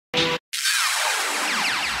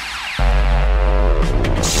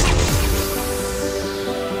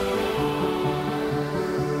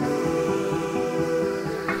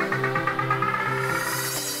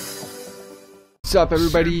What's up,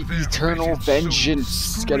 everybody? Eternal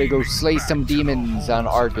Vengeance. Gotta go slay some demons on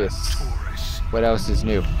Argus. What else is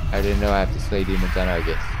new? I didn't know I have to slay demons on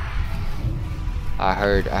Argus. I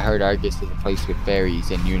heard Argus is a place with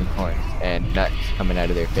fairies and unicorns and nuts coming out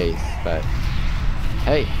of their face, but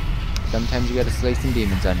hey, sometimes you gotta slay some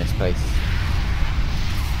demons on this place.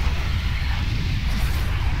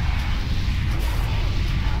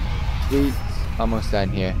 Sweet. Almost done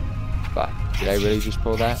here. But did I really just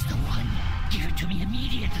pull that? Give it to me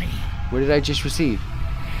immediately. What did I just receive?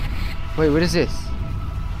 Wait, what is this?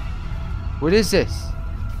 What is this?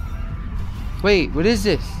 Wait, what is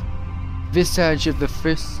this? Visage of the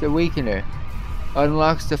First Awakener.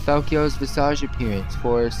 Unlocks the Falchiel's visage appearance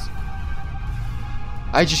for us.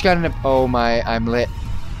 I just got an... Oh my, I'm lit.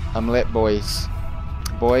 I'm lit, boys.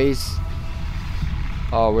 Boys.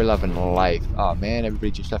 Oh, we're loving life. Oh man,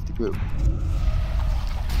 everybody just left the group.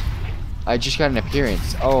 I just got an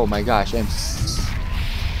appearance. Oh my gosh,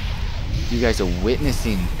 you guys are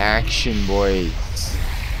witnessing action, boys.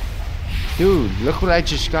 Dude, look what I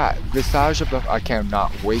just got. Visage of the... I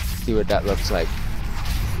cannot wait to see what that looks like.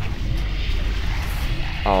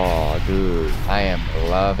 Oh, dude, I am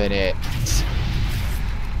loving it.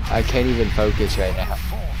 I can't even focus right now.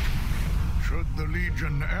 Should the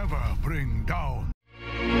Legion ever bring down